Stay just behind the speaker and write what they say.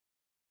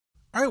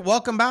All right,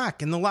 welcome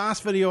back. In the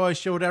last video, I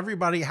showed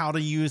everybody how to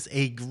use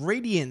a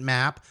gradient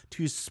map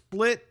to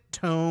split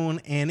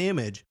tone and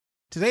image.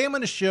 Today, I'm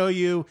going to show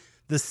you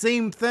the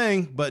same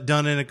thing, but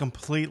done in a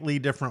completely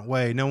different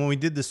way. Now, when we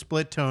did the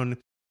split tone,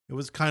 it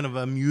was kind of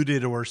a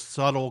muted or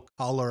subtle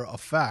color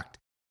effect.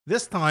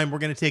 This time, we're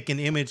going to take an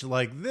image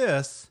like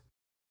this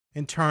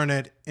and turn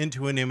it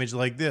into an image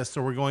like this.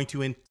 So we're going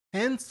to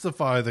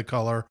intensify the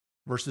color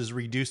versus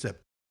reduce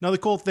it. Now, the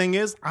cool thing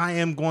is I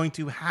am going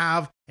to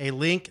have a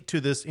link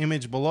to this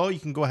image below. You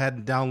can go ahead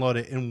and download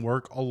it and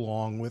work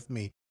along with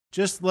me.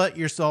 Just let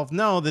yourself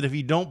know that if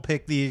you don't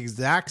pick the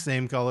exact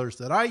same colors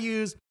that I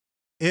use,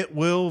 it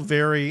will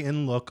vary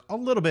and look a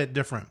little bit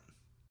different.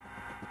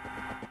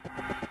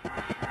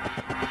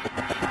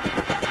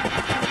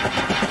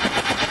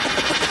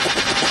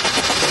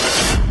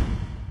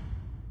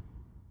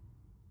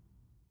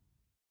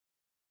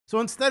 So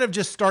instead of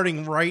just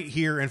starting right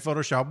here in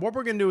Photoshop, what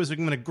we're going to do is we're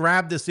going to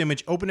grab this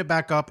image, open it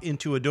back up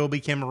into Adobe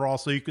Camera Raw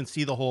so you can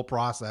see the whole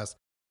process.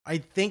 I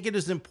think it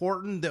is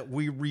important that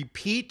we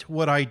repeat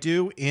what I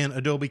do in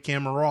Adobe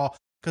Camera Raw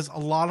because a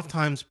lot of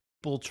times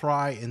people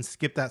try and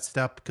skip that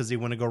step because they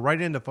want to go right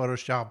into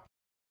Photoshop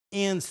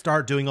and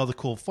start doing all the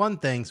cool fun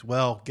things.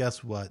 Well,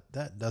 guess what?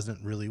 That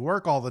doesn't really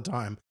work all the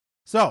time.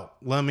 So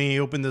let me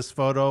open this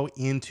photo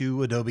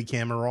into Adobe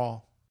Camera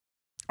Raw.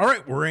 All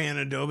right, we're in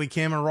Adobe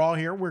Camera Raw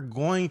here. We're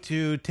going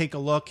to take a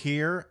look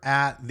here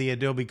at the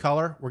Adobe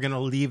Color. We're going to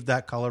leave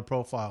that color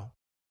profile.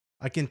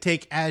 I can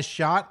take as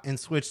shot and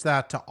switch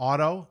that to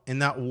auto,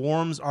 and that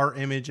warms our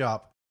image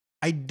up.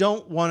 I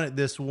don't want it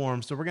this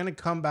warm, so we're going to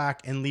come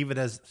back and leave it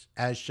as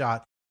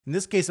shot. In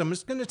this case, I'm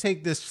just going to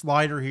take this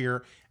slider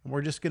here, and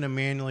we're just going to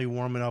manually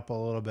warm it up a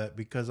little bit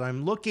because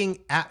I'm looking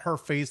at her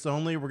face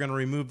only. We're going to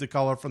remove the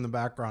color from the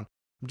background.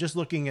 I'm just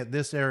looking at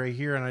this area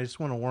here and I just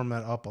want to warm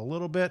that up a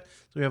little bit.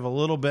 So we have a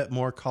little bit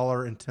more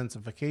color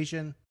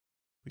intensification.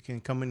 We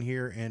can come in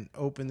here and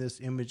open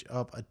this image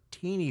up a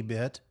teeny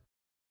bit,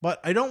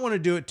 but I don't want to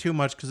do it too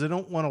much because I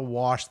don't want to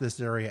wash this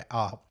area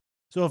up.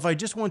 So if I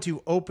just want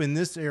to open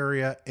this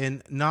area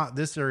and not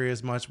this area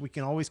as much, we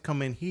can always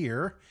come in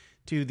here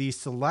to the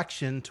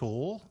selection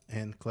tool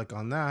and click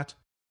on that.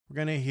 We're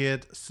going to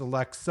hit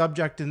select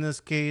subject in this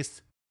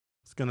case.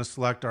 It's going to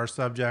select our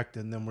subject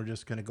and then we're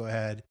just going to go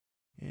ahead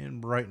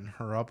and brighten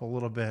her up a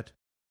little bit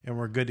and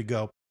we're good to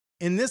go.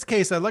 In this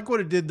case, I like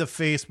what it did the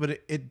face, but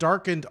it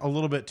darkened a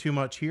little bit too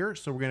much here.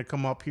 So we're going to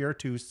come up here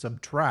to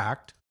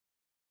subtract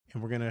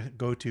and we're going to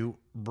go to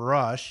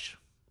brush.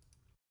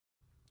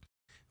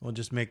 We'll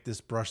just make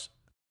this brush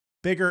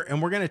bigger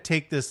and we're going to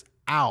take this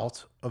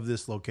out of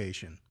this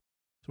location.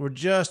 So we're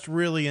just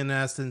really in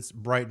essence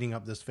brightening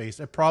up this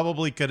face. I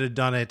probably could have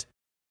done it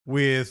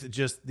with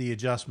just the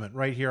adjustment.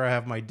 Right here I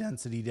have my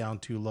density down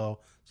too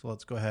low. So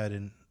let's go ahead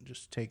and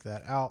just take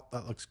that out.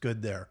 That looks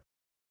good there.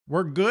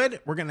 We're good.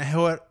 We're going to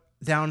hit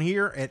down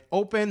here at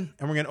open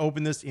and we're going to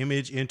open this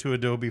image into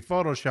Adobe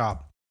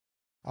Photoshop.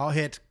 I'll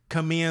hit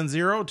Command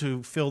 0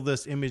 to fill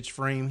this image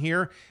frame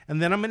here.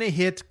 And then I'm going to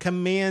hit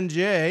Command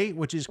J,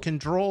 which is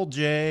Control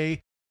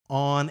J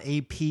on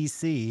a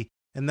PC.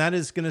 And that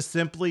is going to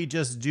simply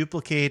just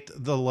duplicate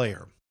the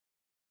layer.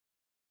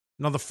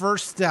 Now, the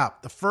first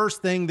step, the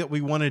first thing that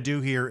we want to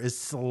do here is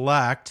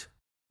select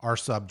our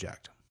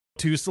subject.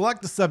 To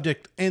select the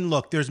subject, and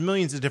look, there's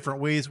millions of different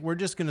ways. We're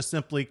just going to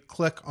simply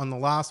click on the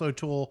lasso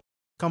tool,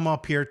 come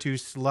up here to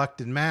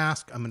select and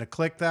mask. I'm going to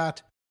click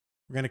that.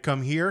 We're going to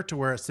come here to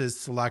where it says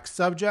select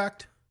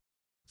subject.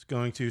 It's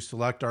going to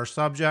select our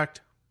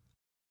subject.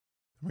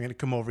 We're going to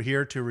come over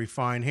here to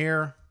refine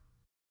hair.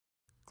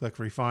 Click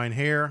refine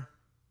hair.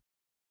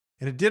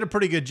 And it did a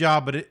pretty good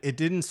job, but it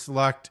didn't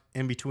select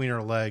in between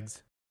her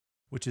legs,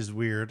 which is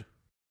weird.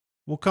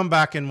 We'll come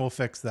back and we'll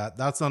fix that.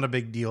 That's not a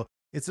big deal.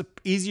 It's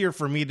easier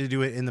for me to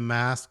do it in the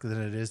mask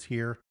than it is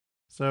here.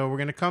 So we're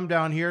going to come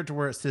down here to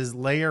where it says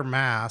layer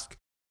mask.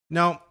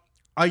 Now,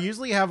 I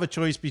usually have a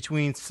choice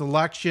between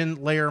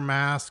selection, layer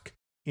mask,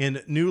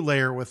 and new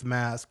layer with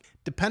mask.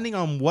 Depending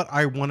on what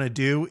I want to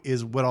do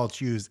is what I'll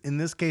choose. In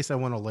this case, I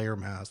want a layer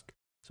mask.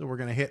 So we're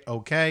going to hit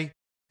OK.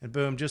 And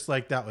boom, just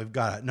like that, we've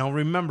got it. Now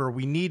remember,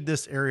 we need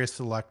this area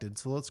selected.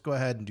 So let's go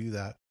ahead and do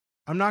that.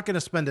 I'm not going to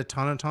spend a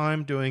ton of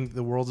time doing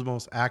the world's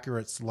most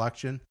accurate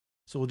selection.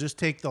 So we'll just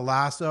take the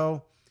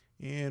lasso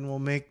and we'll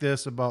make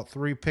this about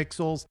 3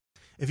 pixels.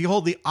 If you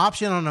hold the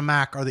Option on the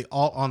Mac or the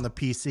Alt on the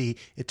PC,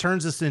 it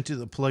turns this into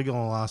the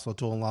polygonal lasso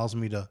tool and allows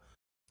me to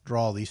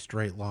draw these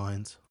straight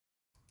lines.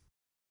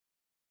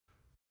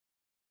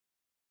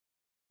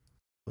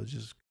 We'll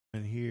just go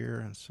in here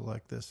and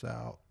select this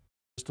out.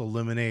 Just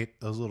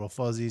eliminate those little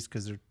fuzzies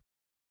because they're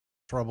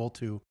trouble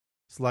to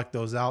select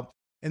those out.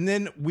 And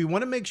then we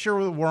want to make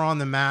sure that we're on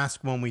the mask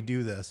when we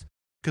do this,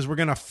 because we're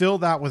going to fill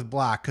that with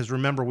black. Because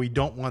remember, we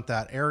don't want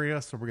that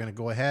area. So we're going to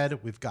go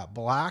ahead. We've got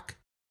black.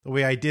 The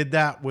way I did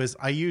that was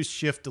I used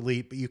Shift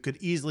Delete, but you could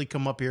easily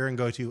come up here and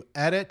go to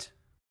Edit,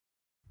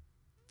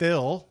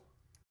 Fill,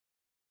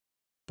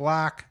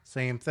 Black,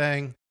 same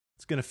thing.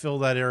 It's going to fill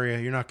that area.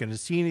 You're not going to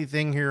see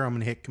anything here. I'm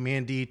going to hit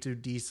Command D to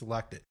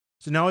deselect it.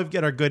 So now we've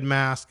got our good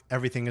mask.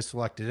 Everything is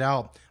selected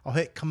out. I'll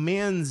hit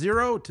Command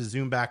 0 to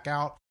zoom back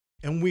out,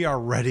 and we are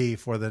ready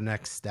for the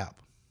next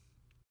step.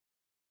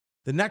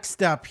 The next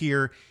step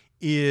here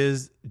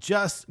is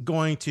just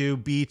going to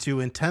be to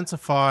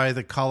intensify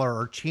the color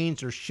or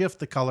change or shift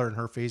the color in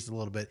her face a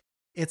little bit.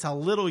 It's a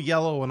little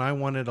yellow and I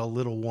want it a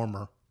little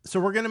warmer. So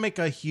we're going to make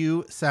a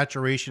hue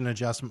saturation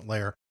adjustment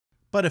layer.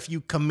 But if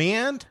you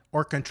Command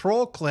or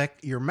Control click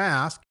your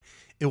mask,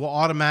 it will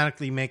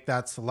automatically make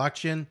that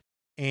selection.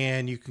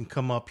 And you can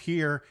come up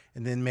here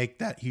and then make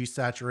that hue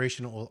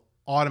saturation. It will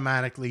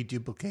automatically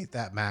duplicate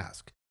that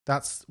mask.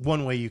 That's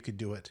one way you could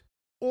do it.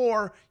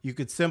 Or you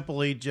could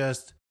simply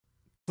just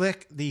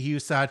click the hue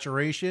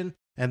saturation,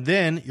 and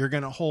then you're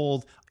going to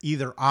hold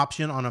either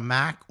Option on a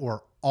Mac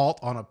or Alt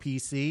on a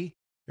PC.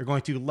 You're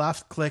going to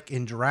left click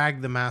and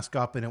drag the mask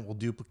up and it will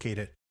duplicate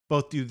it.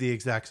 Both do the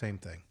exact same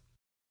thing.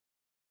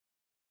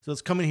 So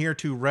let's come in here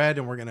to red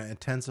and we're going to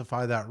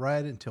intensify that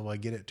red until I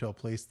get it to a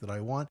place that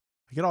I want.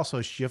 I could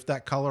also shift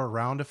that color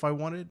around if I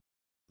wanted.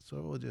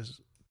 So we'll just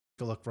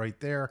take a look right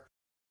there.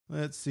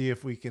 Let's see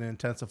if we can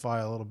intensify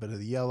a little bit of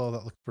the yellow.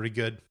 That looks pretty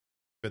good.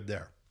 Good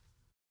there.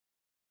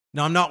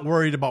 Now I'm not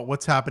worried about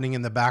what's happening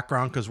in the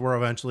background because we're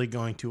eventually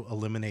going to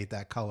eliminate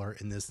that color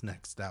in this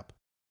next step.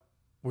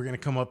 We're going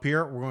to come up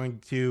here. We're going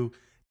to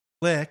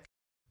click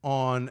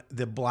on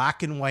the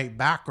black and white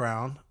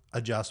background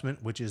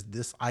adjustment, which is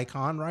this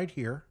icon right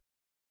here.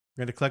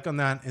 We're going to click on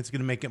that. It's going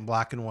to make it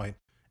black and white.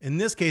 In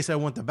this case, I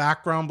want the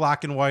background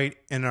black and white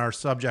and our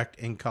subject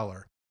in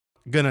color.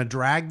 I'm going to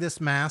drag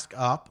this mask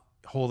up,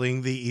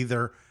 holding the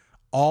either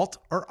Alt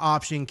or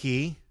Option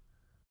key.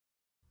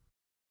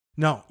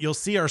 No, you'll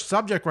see our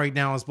subject right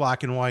now is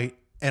black and white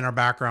and our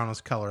background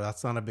is color.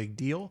 That's not a big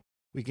deal.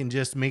 We can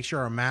just make sure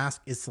our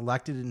mask is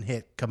selected and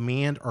hit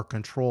Command or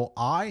Control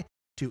I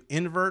to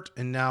invert.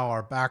 And now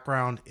our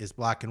background is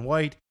black and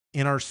white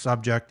and our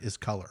subject is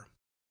color.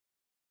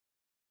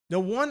 Now,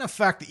 one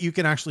effect that you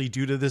can actually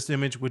do to this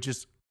image, which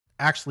is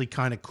actually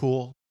kind of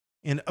cool.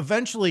 And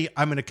eventually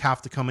I'm going to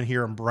have to come in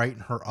here and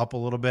brighten her up a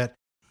little bit.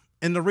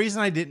 And the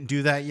reason I didn't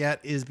do that yet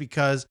is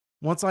because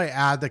once I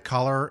add the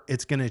color,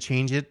 it's going to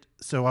change it.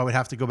 So I would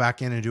have to go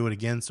back in and do it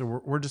again. So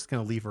we're just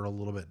going to leave her a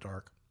little bit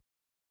dark.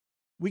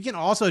 We can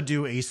also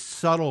do a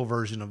subtle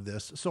version of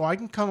this. So I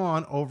can come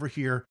on over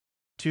here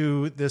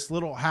to this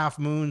little half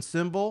moon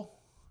symbol,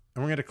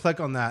 and we're going to click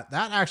on that.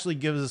 That actually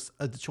gives us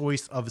a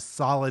choice of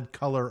solid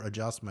color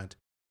adjustment.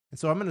 And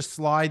so I'm going to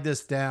slide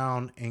this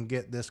down and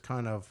get this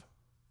kind of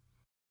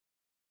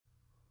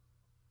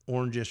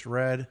orangish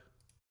red,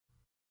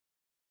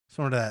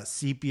 sort of that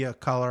sepia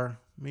color,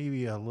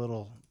 maybe a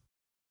little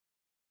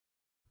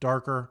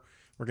darker.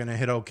 We're going to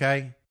hit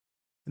OK.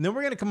 And then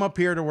we're going to come up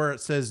here to where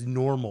it says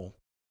normal.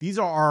 These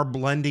are our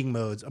blending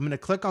modes. I'm going to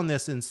click on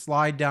this and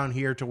slide down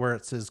here to where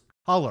it says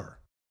color.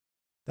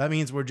 That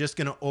means we're just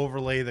going to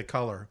overlay the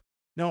color.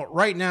 Now,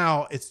 right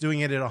now, it's doing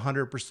it at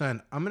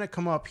 100%. I'm going to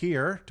come up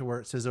here to where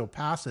it says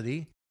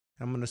opacity.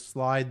 I'm going to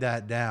slide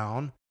that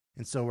down.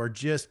 And so we're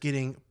just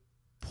getting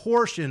a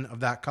portion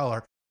of that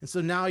color. And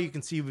so now you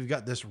can see we've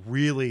got this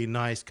really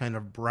nice kind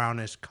of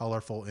brownish,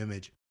 colorful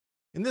image.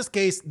 In this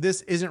case,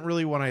 this isn't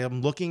really what I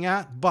am looking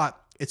at, but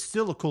it's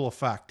still a cool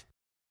effect.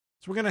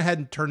 So we're going to head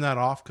and turn that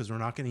off because we're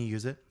not going to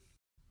use it.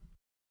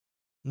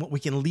 We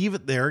can leave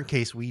it there in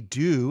case we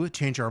do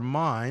change our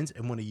minds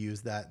and want to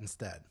use that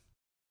instead.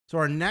 So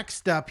our next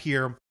step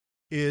here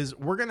is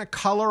we're going to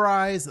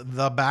colorize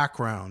the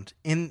background.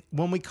 And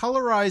when we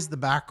colorize the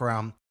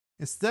background,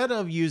 instead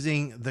of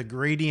using the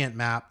gradient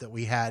map that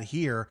we had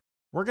here,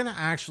 we're going to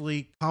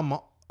actually come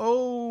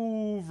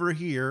over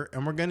here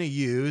and we're going to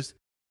use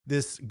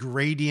this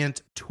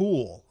gradient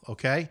tool.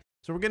 Okay.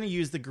 So we're going to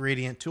use the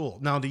gradient tool.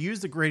 Now to use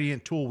the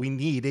gradient tool, we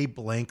need a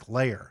blank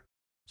layer.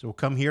 So we'll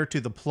come here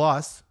to the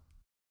plus,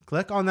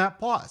 click on that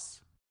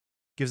plus,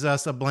 gives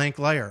us a blank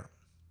layer.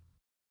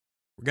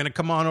 We're going to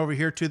come on over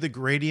here to the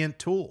gradient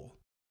tool.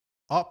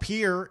 Up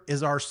here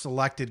is our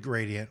selected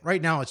gradient.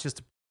 Right now it's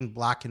just a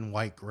black and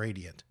white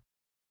gradient.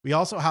 We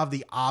also have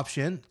the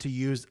option to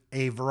use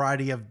a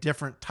variety of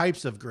different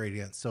types of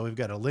gradients. So we've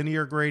got a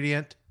linear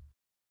gradient.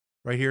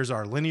 Right here's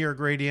our linear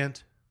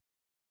gradient,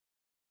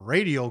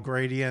 radial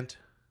gradient,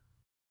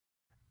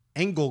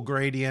 angle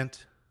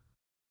gradient,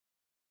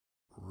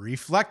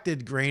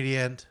 reflected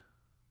gradient,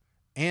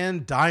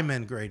 and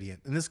diamond gradient.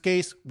 In this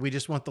case, we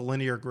just want the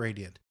linear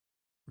gradient.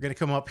 We're going to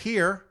come up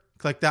here,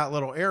 click that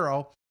little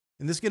arrow,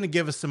 and this is going to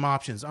give us some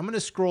options. I'm going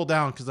to scroll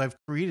down because I've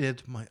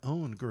created my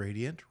own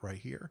gradient right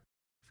here.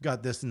 I've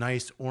got this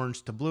nice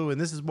orange to blue, and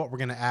this is what we're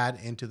going to add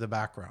into the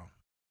background.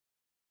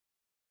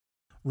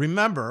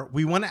 Remember,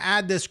 we want to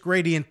add this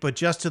gradient, but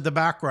just to the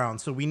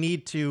background. So we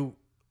need to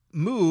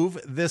move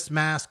this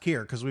mask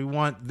here because we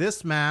want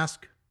this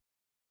mask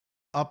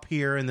up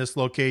here in this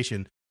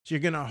location. So you're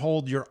going to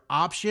hold your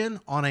Option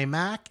on a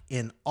Mac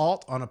and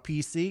Alt on a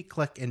PC,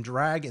 click and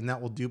drag, and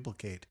that will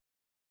duplicate.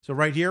 So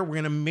right here, we're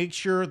going to make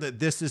sure that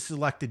this is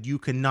selected. You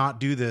cannot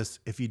do this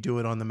if you do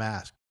it on the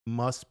mask. It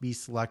must be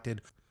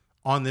selected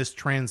on this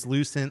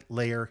translucent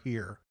layer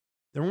here.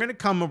 Then we're going to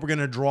come and we're going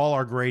to draw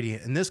our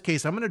gradient. In this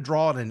case, I'm going to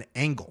draw at an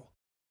angle.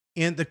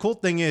 And the cool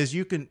thing is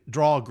you can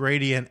draw a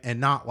gradient and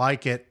not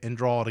like it and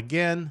draw it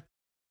again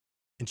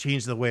and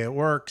change the way it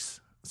works.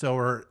 So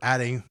we're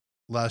adding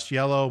less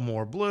yellow,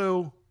 more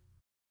blue,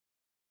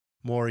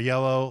 more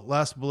yellow,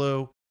 less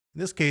blue. In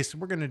this case,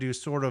 we're going to do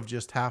sort of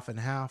just half and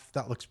half.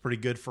 That looks pretty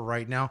good for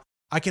right now.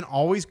 I can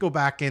always go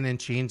back in and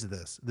change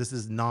this. This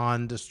is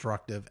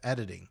non-destructive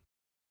editing.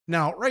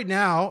 Now, right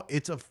now,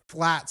 it's a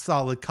flat,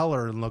 solid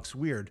color and looks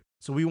weird.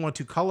 So we want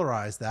to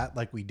colorize that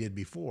like we did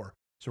before.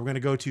 So we're going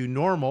to go to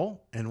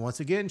normal and once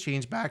again,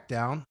 change back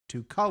down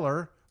to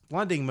color,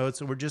 blending mode.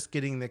 So we're just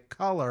getting the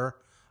color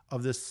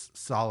of this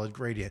solid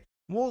gradient.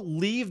 We'll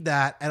leave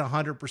that at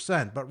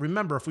 100%. But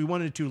remember, if we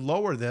wanted to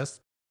lower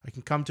this, I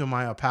can come to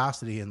my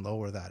opacity and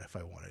lower that if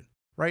I wanted.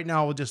 Right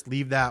now, we'll just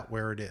leave that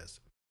where it is.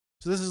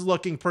 So this is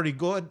looking pretty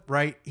good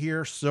right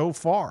here so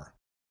far.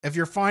 If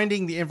you're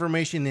finding the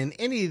information in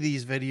any of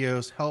these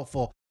videos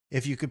helpful,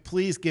 if you could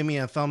please give me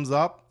a thumbs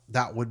up,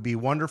 that would be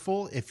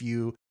wonderful. If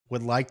you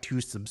would like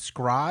to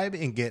subscribe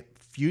and get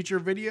future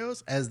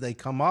videos as they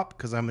come up,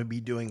 because I'm going to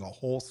be doing a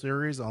whole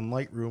series on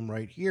Lightroom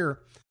right here,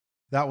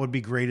 that would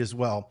be great as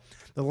well.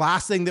 The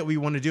last thing that we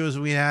want to do is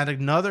we add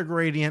another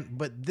gradient,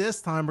 but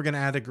this time we're going to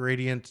add a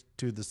gradient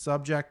to the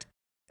subject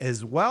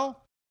as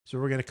well. So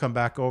we're going to come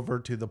back over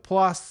to the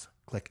plus,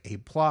 click a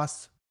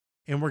plus,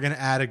 and we're going to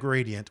add a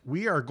gradient.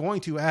 We are going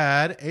to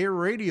add a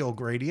radial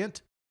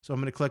gradient. So I'm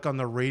going to click on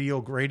the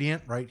radial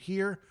gradient right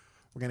here.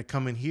 We're going to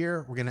come in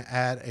here. We're going to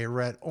add a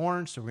red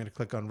orange. So we're going to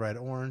click on red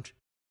orange.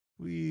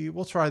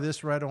 We'll try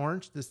this red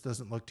orange. This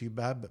doesn't look too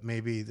bad, but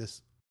maybe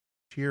this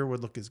here would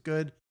look as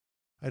good.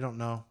 I don't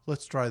know.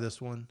 Let's try this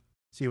one.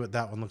 See what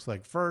that one looks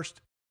like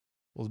first.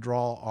 We'll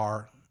draw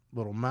our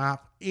little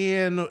map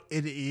and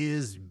it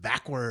is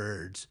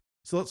backwards.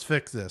 So let's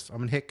fix this. I'm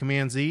going to hit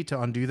Command Z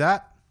to undo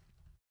that.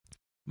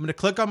 I'm going to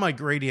click on my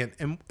gradient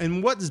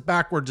and what is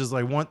backwards is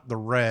I want the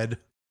red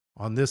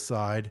on this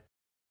side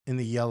and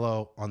the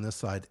yellow on this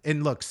side.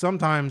 And look,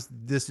 sometimes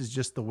this is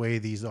just the way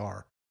these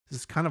are. This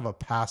is kind of a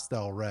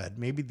pastel red.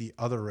 Maybe the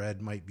other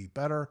red might be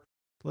better.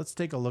 Let's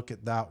take a look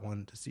at that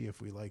one to see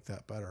if we like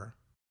that better.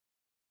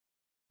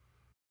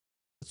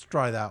 Let's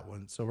try that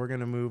one. So we're going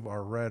to move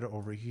our red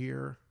over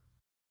here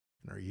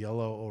and our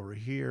yellow over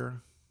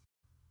here.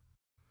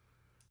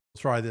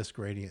 Let's try this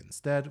gradient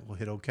instead. We'll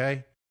hit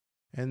OK.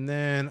 And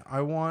then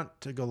I want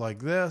to go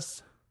like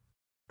this,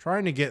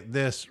 trying to get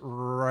this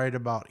right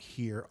about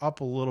here,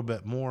 up a little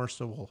bit more.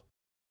 So we'll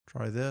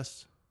try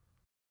this.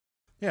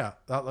 Yeah,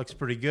 that looks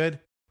pretty good.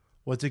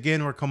 Once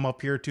again, we'll come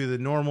up here to the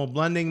normal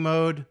blending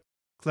mode,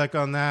 click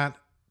on that,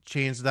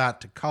 change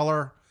that to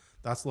color.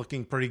 That's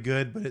looking pretty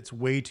good, but it's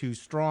way too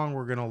strong.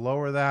 We're going to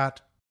lower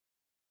that.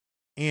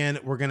 And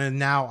we're going to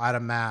now add a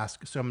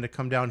mask. So I'm going to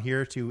come down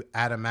here to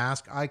add a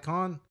mask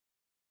icon.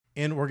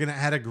 And we're going to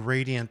add a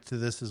gradient to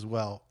this as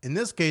well. In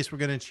this case, we're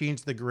going to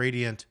change the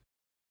gradient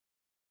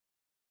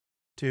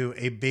to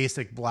a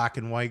basic black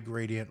and white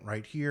gradient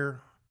right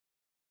here.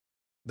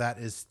 That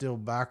is still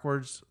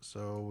backwards.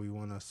 So we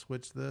want to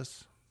switch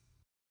this.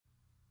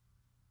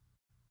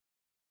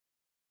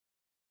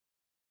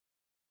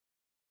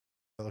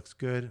 That looks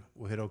good.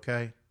 We'll hit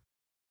OK.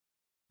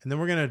 And then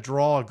we're going to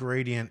draw a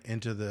gradient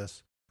into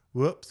this.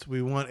 Whoops,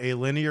 we want a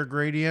linear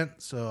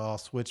gradient. So I'll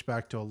switch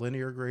back to a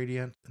linear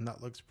gradient and that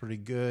looks pretty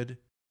good.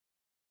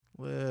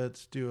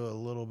 Let's do a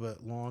little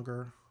bit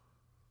longer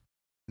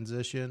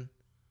transition.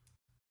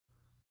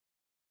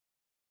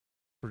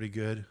 Pretty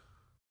good.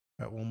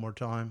 All right, one more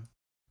time.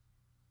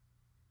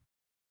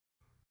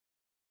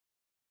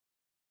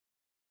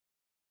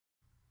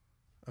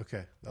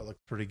 Okay, that looks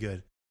pretty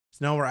good.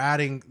 So now we're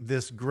adding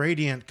this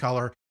gradient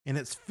color and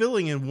it's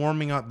filling and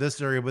warming up this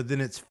area, but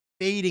then it's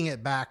fading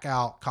it back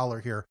out color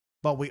here.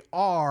 But we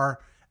are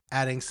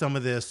adding some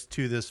of this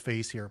to this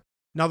face here.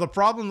 Now, the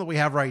problem that we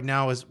have right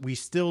now is we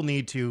still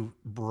need to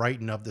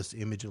brighten up this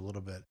image a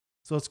little bit.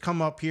 So let's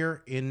come up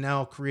here and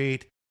now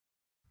create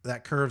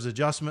that curves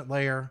adjustment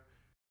layer.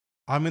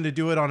 I'm going to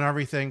do it on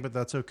everything, but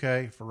that's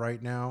okay for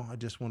right now. I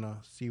just want to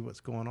see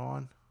what's going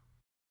on.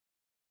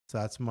 So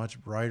that's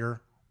much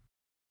brighter.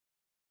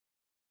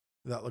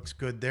 That looks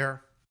good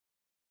there.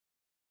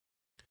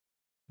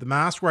 The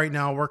mask right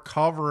now, we're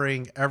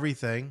covering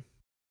everything.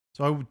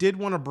 So I did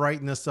want to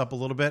brighten this up a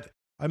little bit.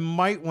 I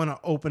might want to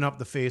open up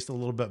the face a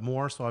little bit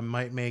more. So I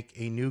might make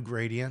a new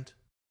gradient.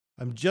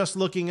 I'm just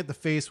looking at the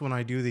face when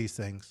I do these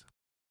things.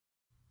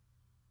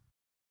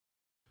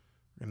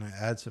 I'm going to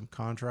add some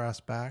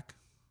contrast back.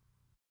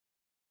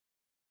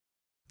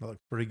 That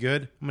looks pretty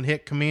good. I'm going to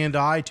hit Command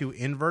I to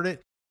invert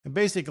it. And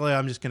basically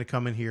I'm just going to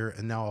come in here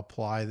and now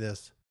apply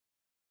this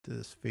to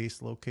this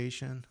face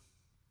location.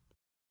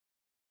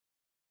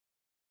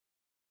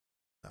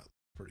 That looks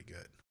pretty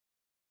good.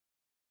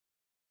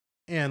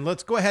 And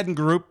let's go ahead and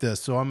group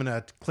this. So I'm going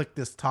to click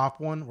this top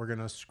one. We're going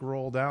to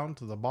scroll down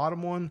to the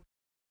bottom one.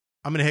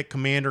 I'm going to hit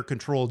Command or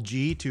Control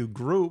G to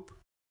group,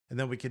 and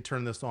then we can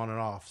turn this on and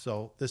off.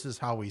 So this is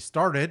how we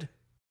started.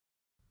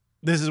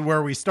 This is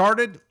where we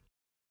started.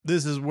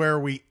 This is where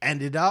we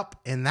ended up.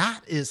 And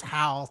that is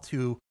how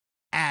to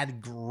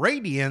add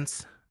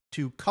gradients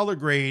to color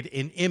grade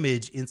an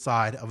image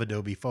inside of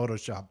Adobe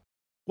Photoshop.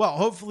 Well,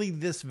 hopefully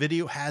this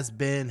video has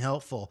been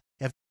helpful.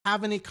 If you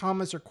have any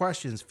comments or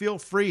questions, feel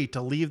free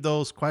to leave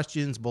those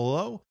questions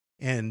below,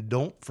 and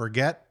don't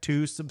forget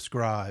to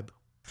subscribe.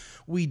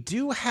 We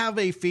do have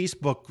a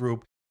Facebook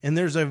group, and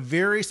there's a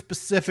very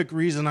specific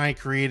reason I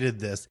created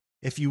this.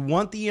 If you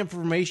want the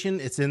information,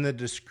 it's in the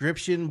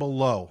description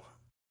below.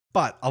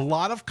 But a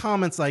lot of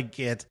comments I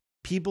get,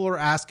 people are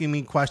asking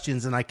me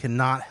questions and I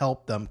cannot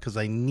help them because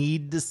I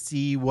need to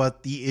see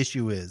what the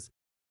issue is.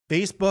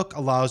 Facebook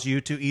allows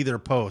you to either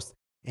post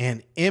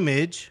an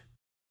image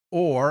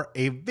or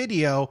a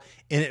video,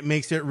 and it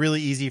makes it really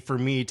easy for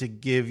me to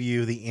give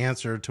you the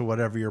answer to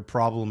whatever your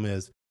problem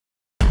is.